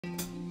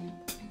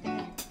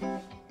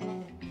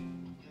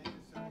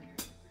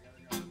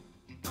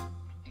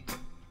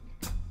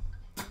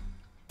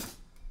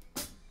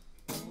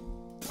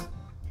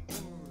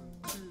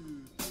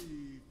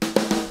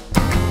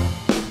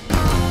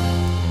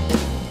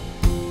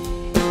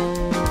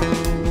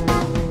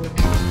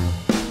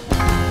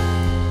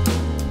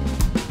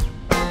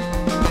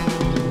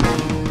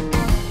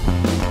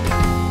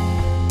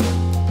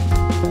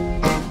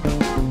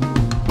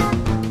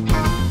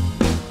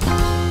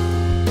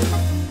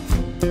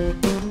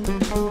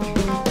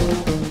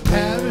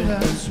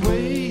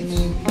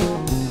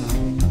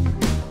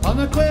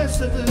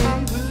rest of the day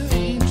with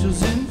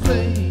angels in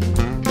flame.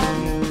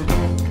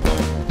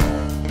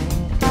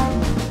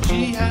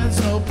 She has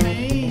no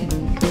pain.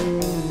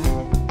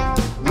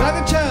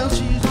 Like a child,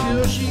 she's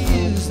pure, she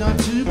is not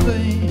to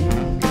blame.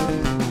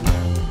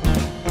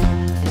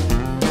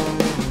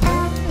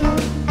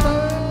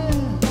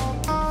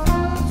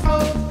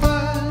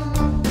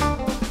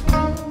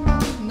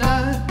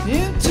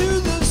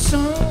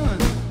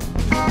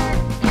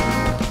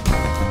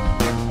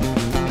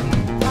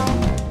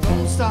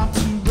 Stop to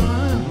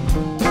run.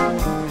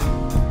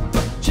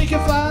 She can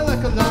fly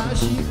like a lie,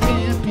 she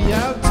can't be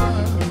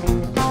outdone.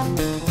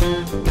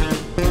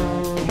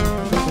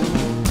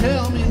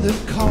 Tell me the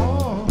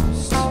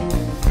cost.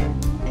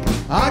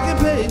 I can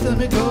pay, let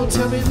me go.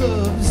 Tell me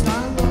love is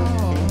not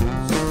lost.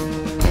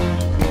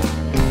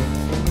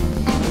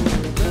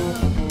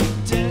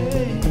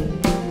 Day.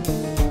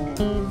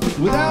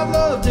 Without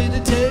love, day to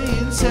day,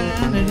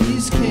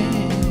 insanity's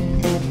king.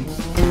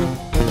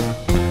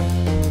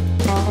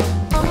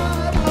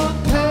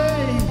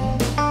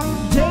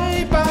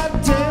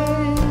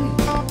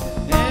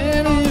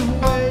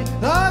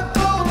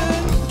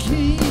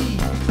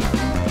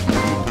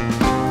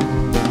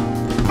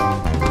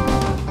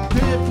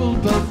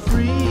 But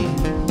free.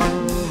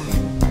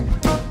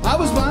 I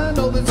was blind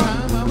all the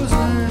time, I was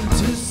learning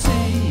to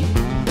see.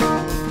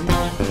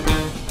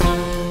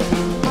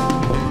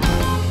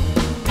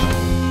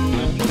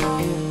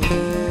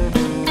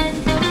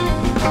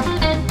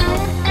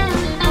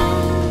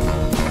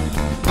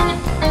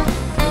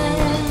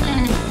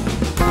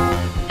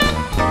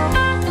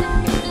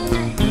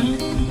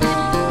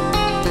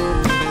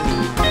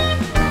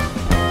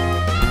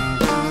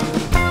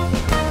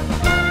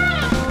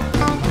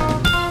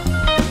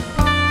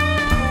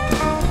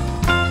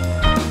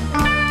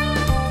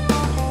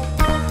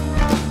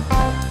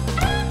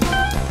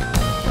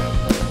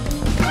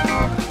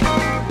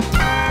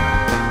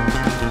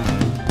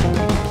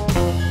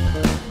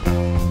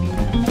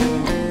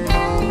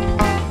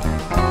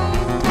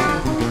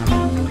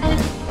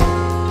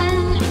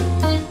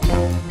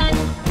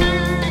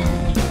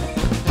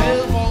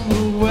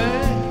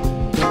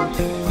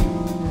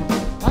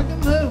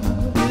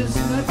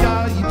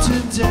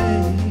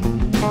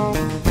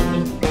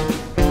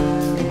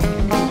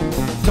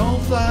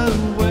 Don't fly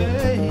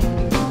away.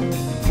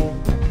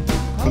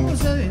 I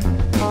was a,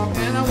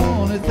 and I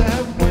want it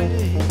that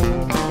way.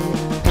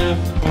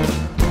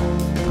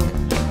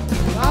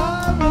 I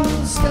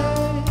will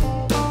stay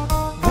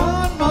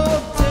one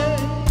more day,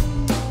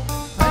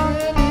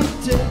 any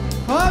day.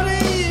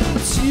 Honey,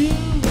 it's you.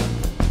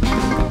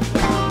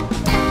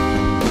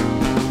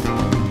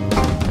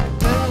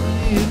 Tell me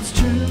it's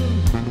true.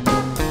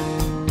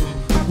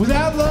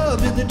 Without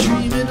love in the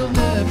dream, it'll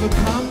never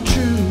come true.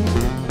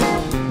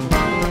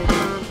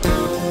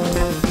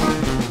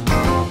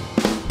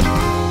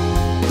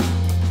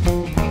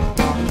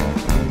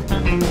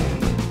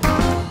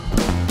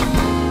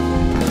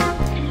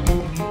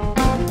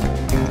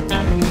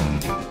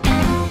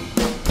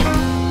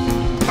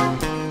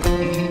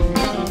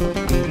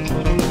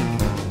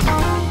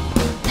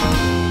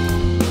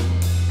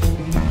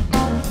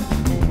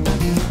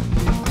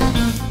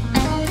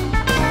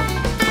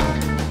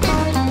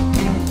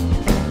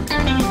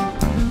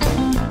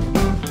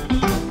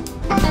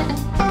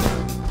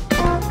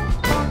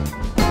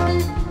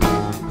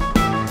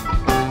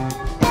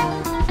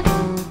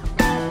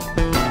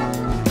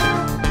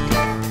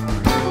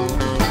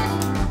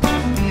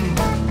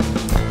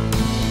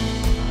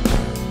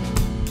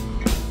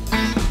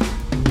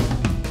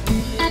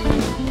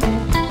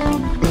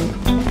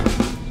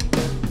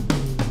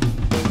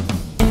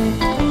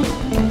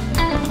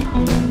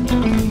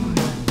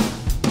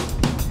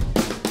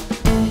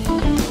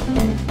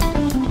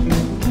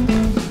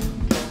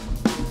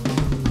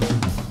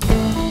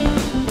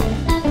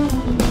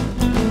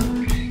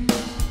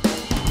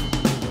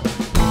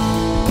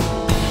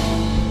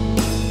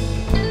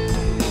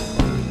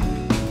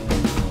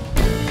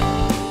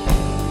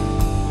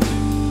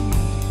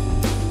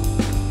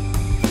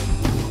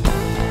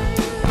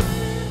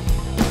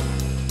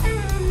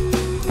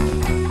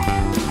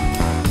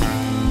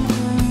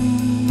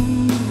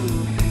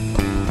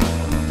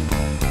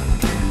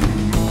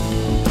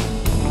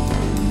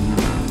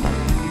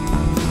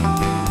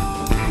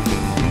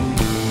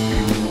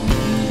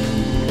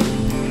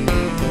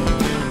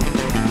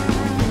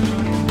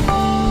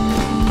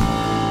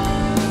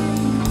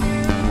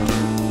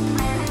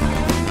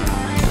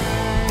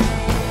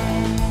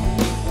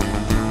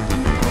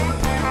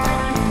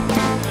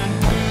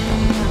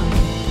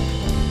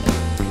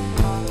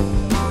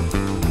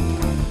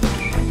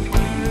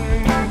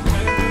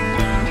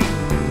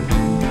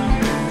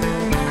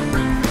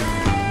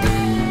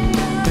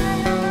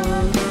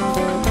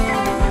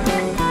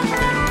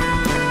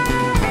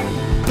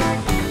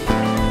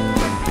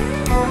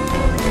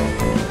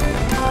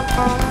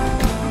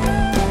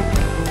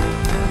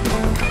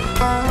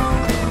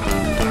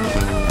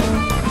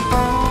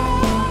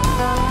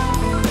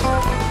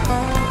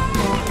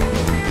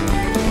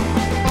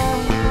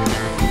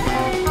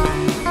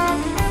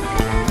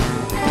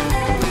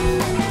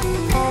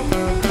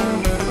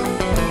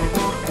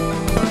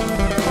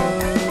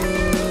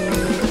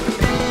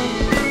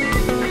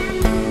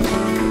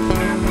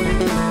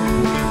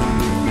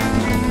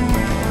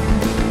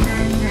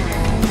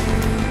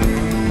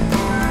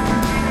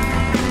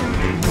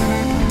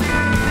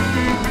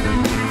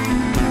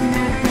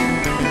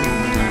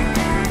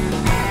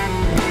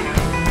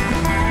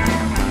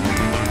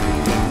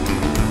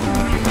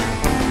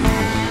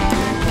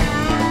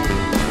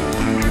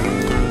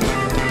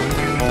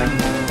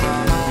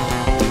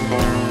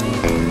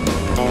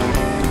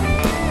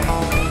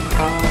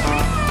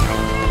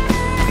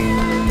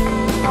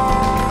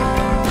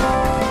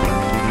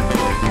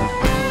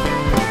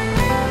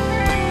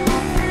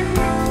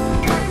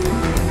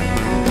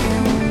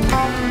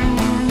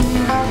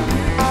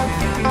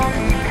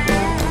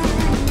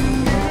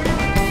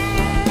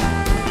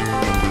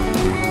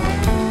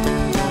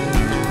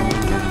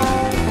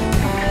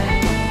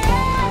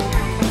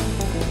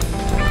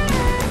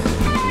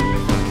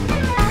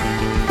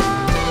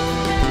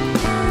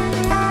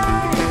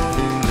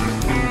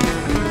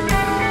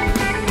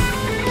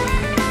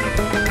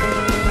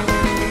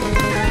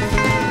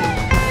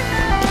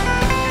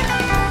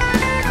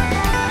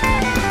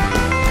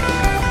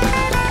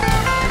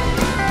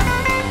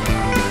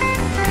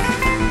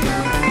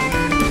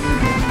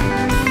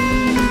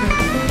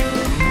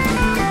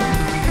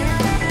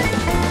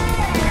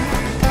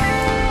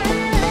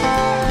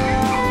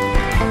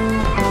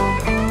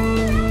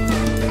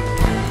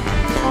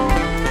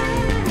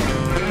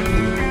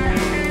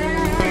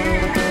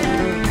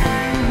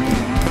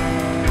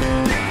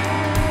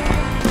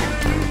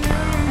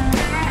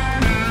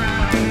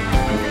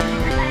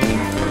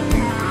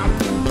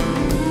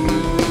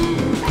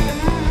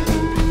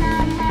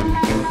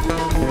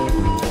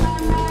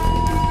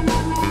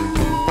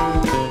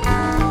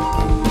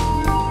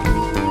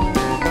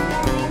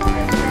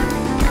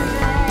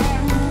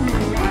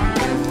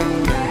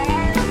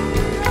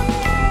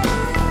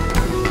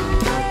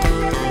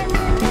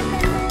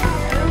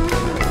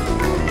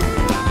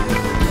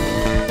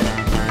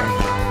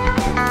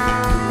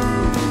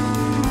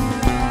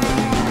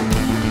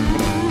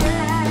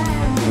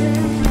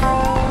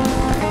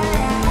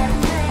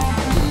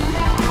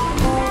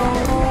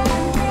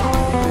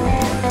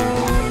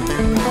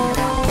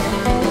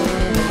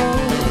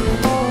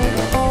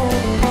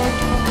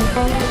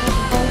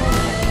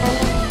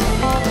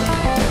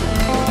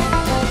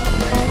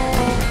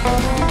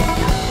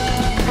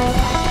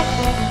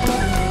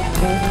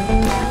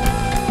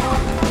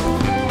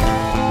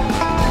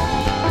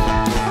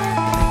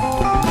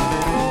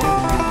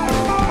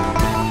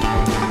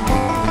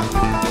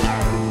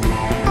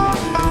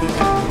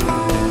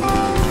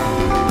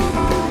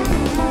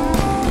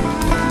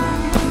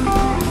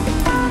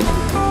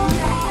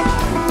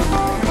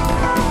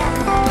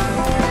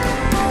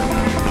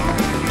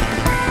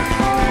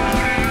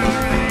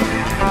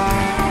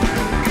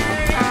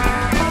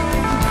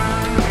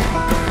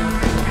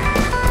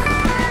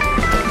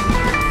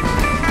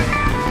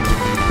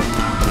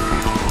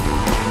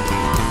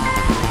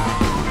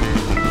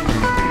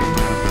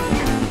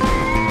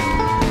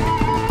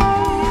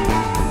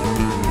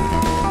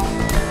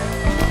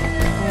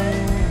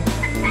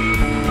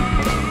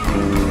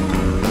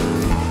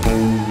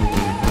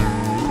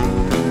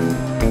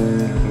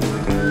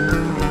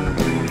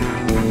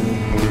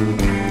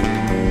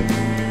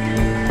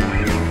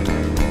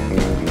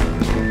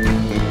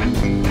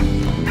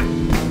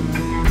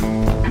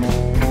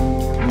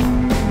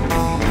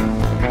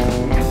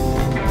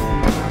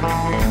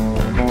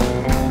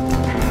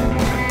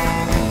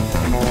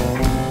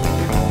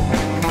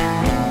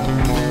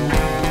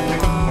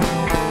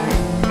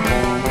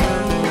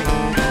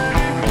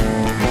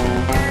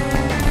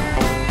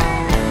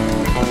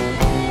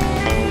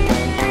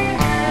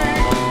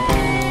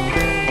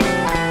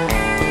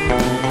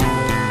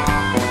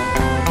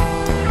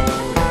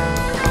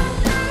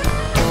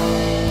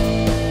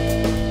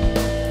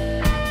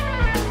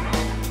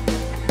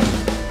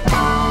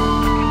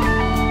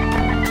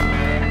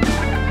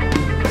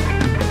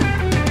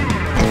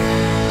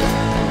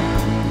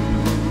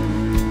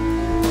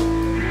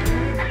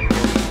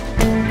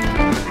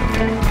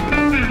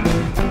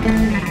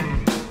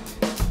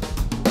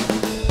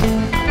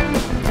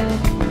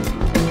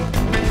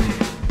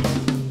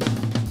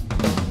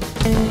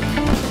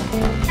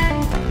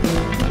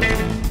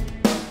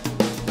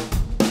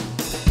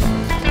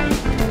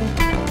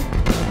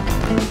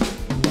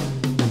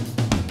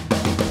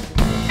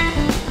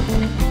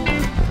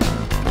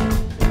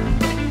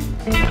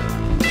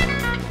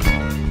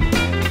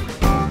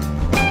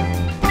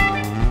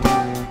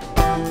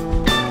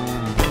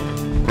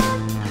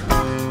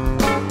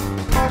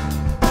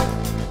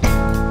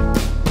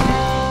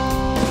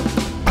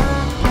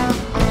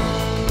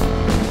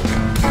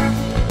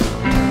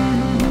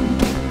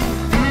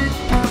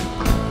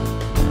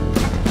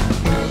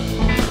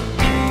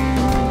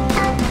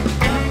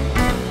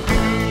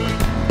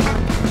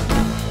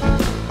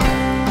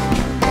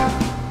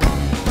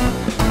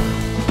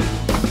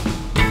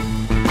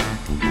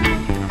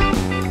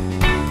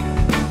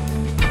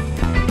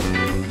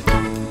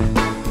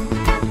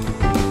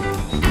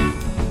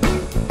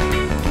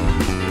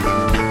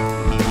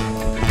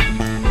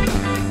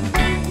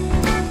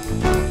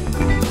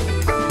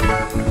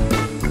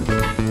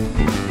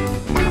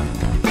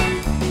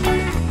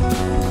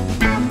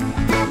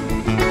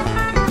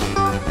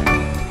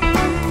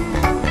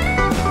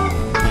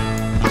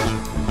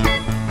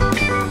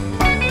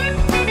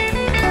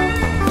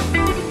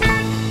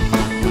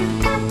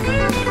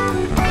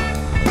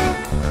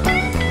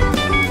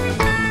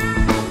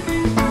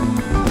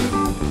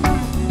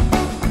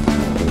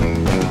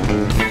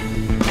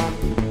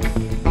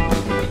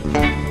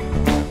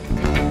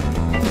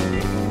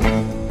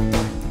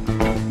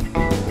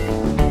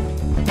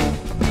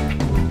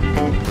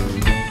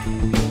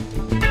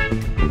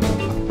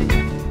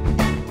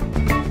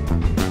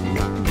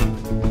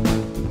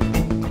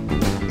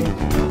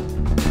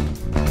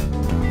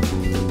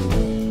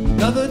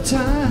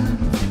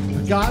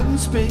 forgotten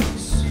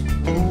space.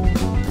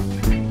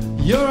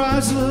 Your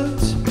eyes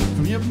looked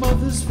from your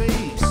mother's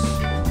face.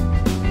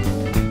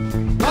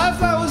 Life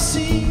that was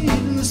seen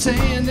in the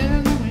sand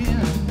and the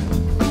wind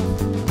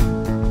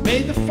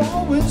made the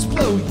fall winds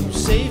blow you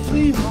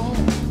safely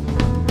home.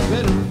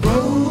 Better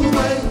roll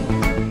away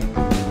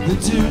the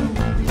dew.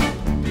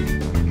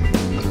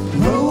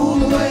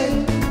 Roll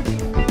away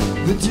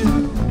the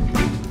dew.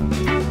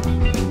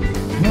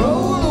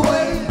 Roll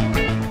away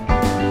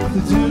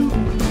the dew.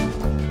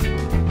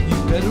 You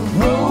better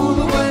roll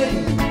away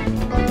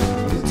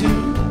the dew.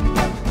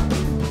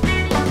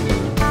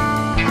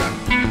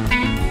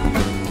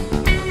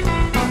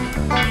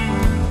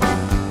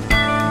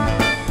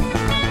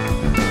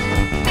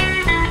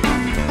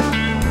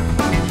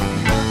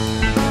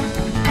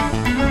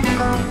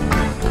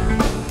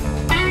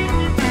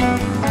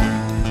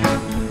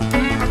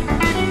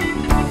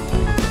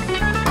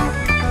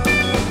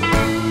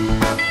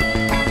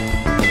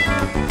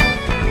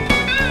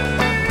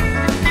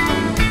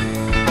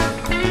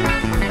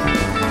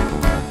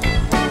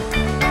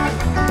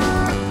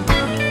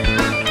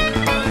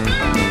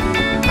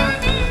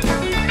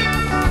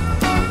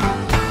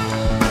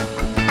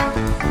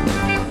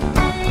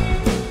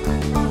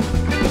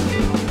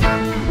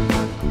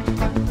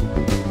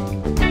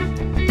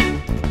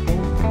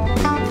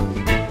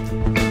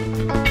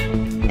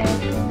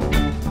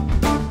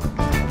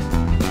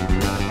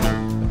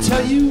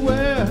 Tell you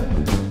where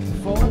the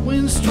fall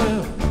winds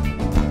drill.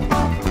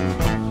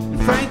 In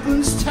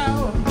Franklin's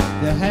tower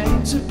there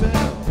hangs a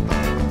bell.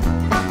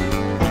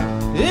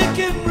 It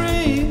can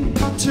ring,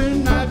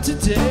 turn night to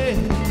day.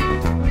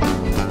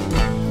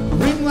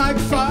 Ring like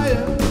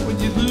fire when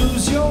you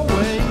lose your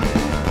way.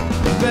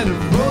 You better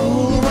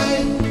roll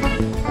away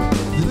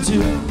the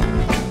dew.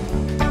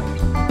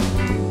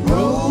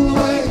 Roll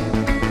away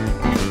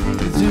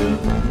the dew.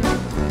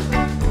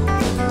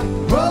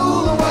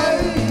 Roll away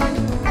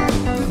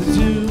the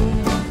dew.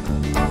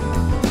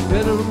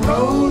 Better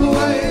roll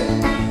away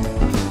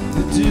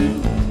the dew.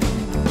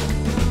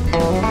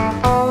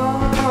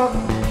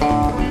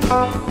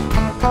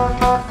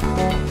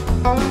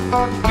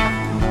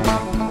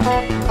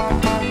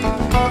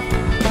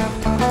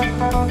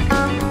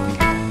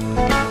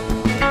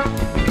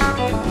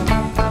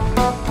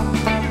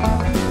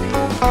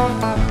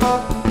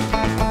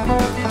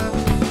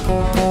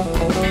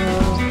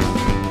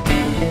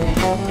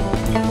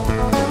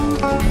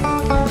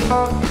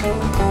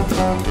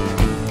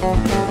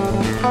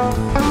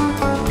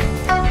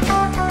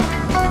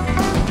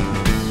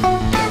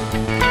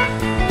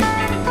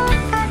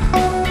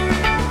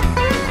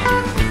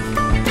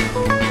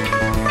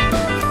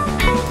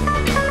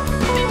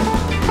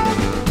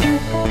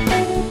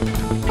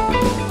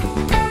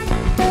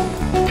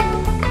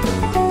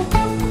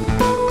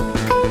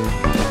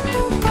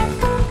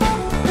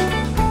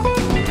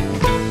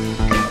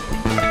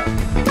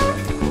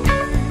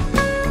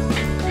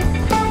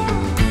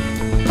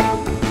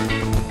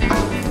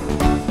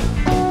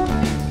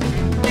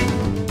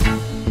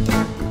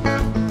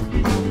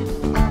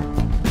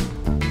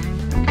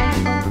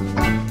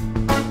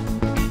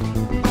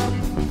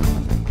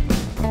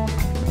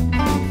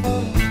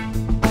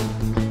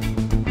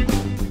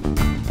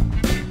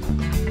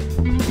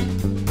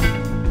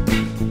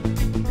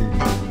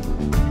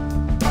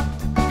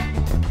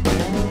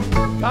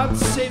 God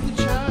save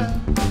the child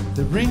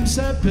that rings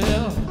that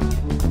bell.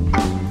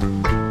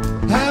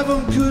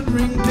 Heaven could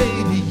ring,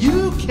 baby,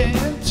 you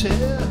can't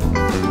tell.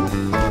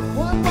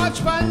 One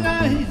watch by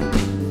night,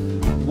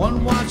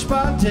 one watch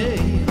by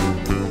day.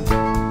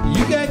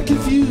 You get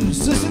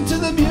confused, listen to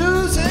the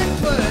music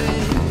play.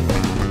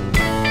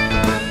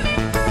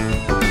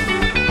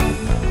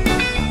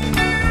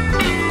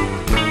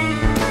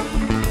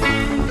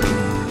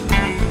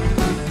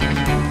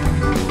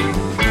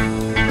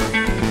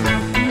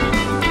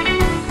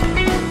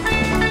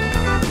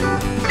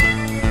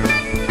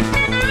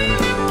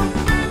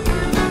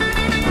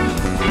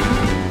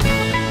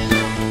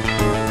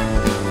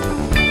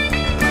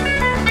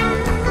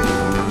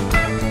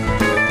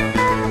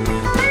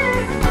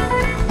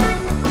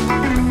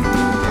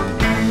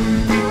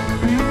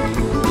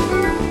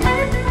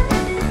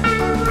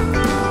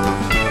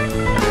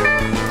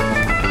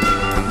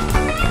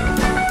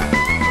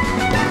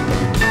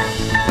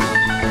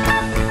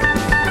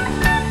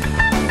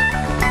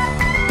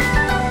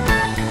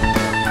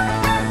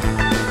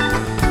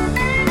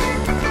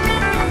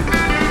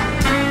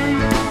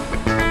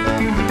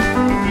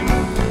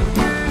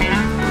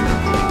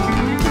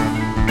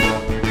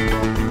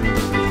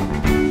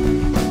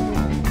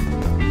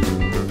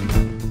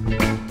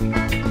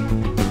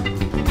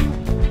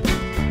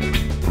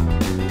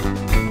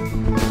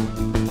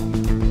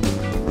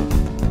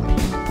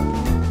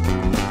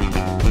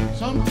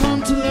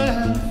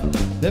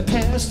 That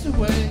passed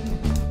away.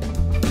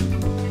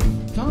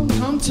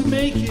 Come to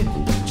make it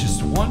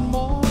just one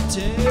more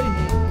day.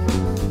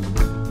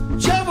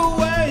 Whichever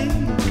way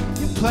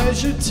your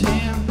pleasure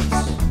tends,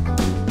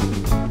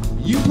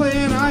 you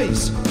playing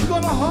ice, you're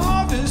gonna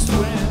harvest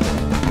wind.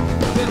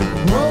 Better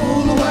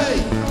roll away,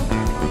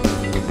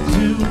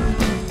 do.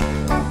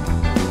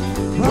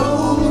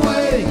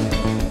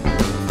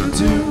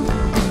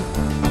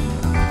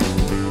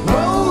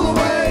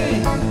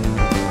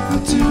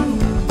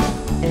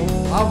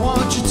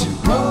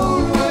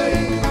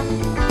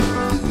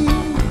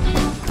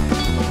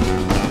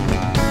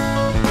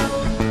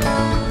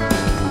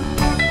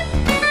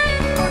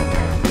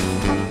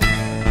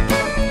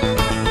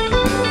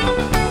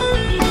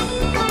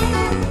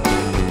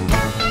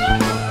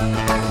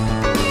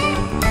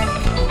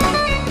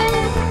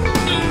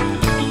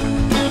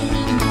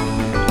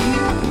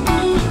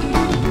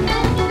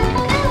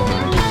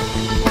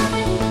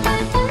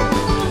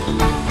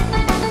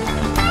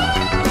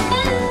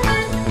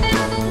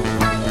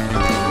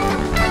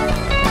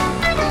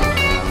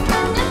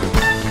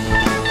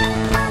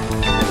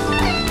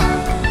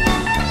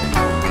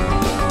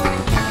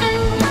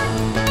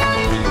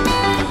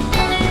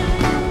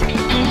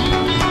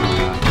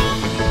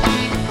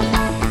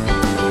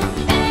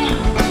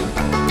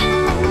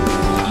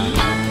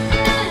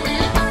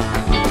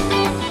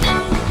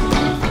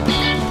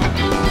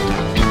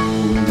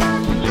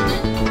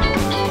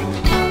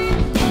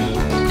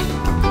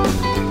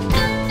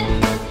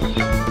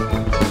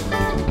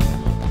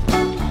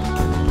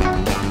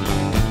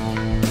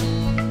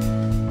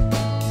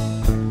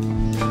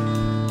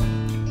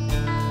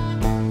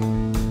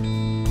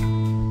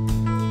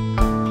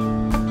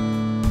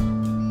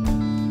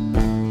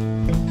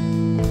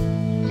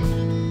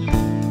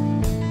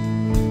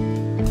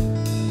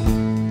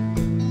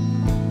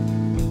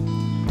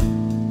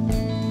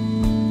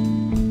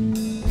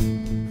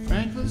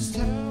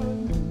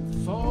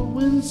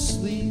 winds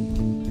sleep.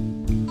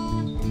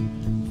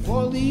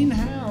 Four lean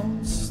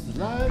hounds the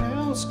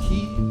lighthouse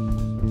keep.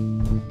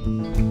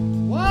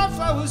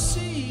 Wildflower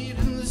seed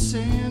in the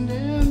sand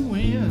and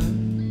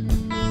wind.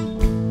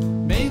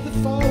 May the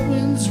fall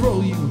winds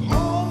roll you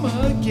home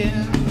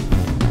again.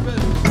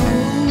 But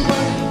roll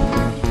away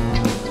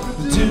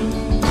the dew.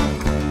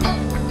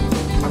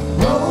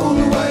 Roll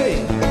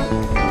away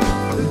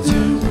the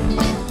dew.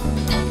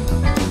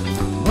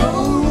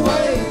 Roll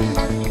away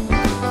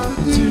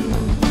the dew.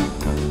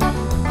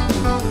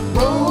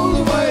 Roll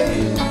away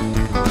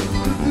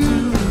the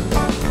dew.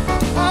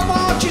 I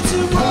want you to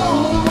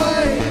roll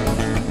away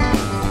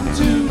the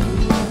dew.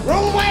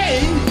 Roll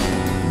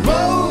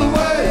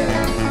away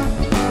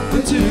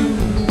the dew.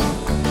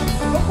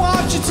 I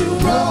want you to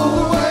roll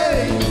away.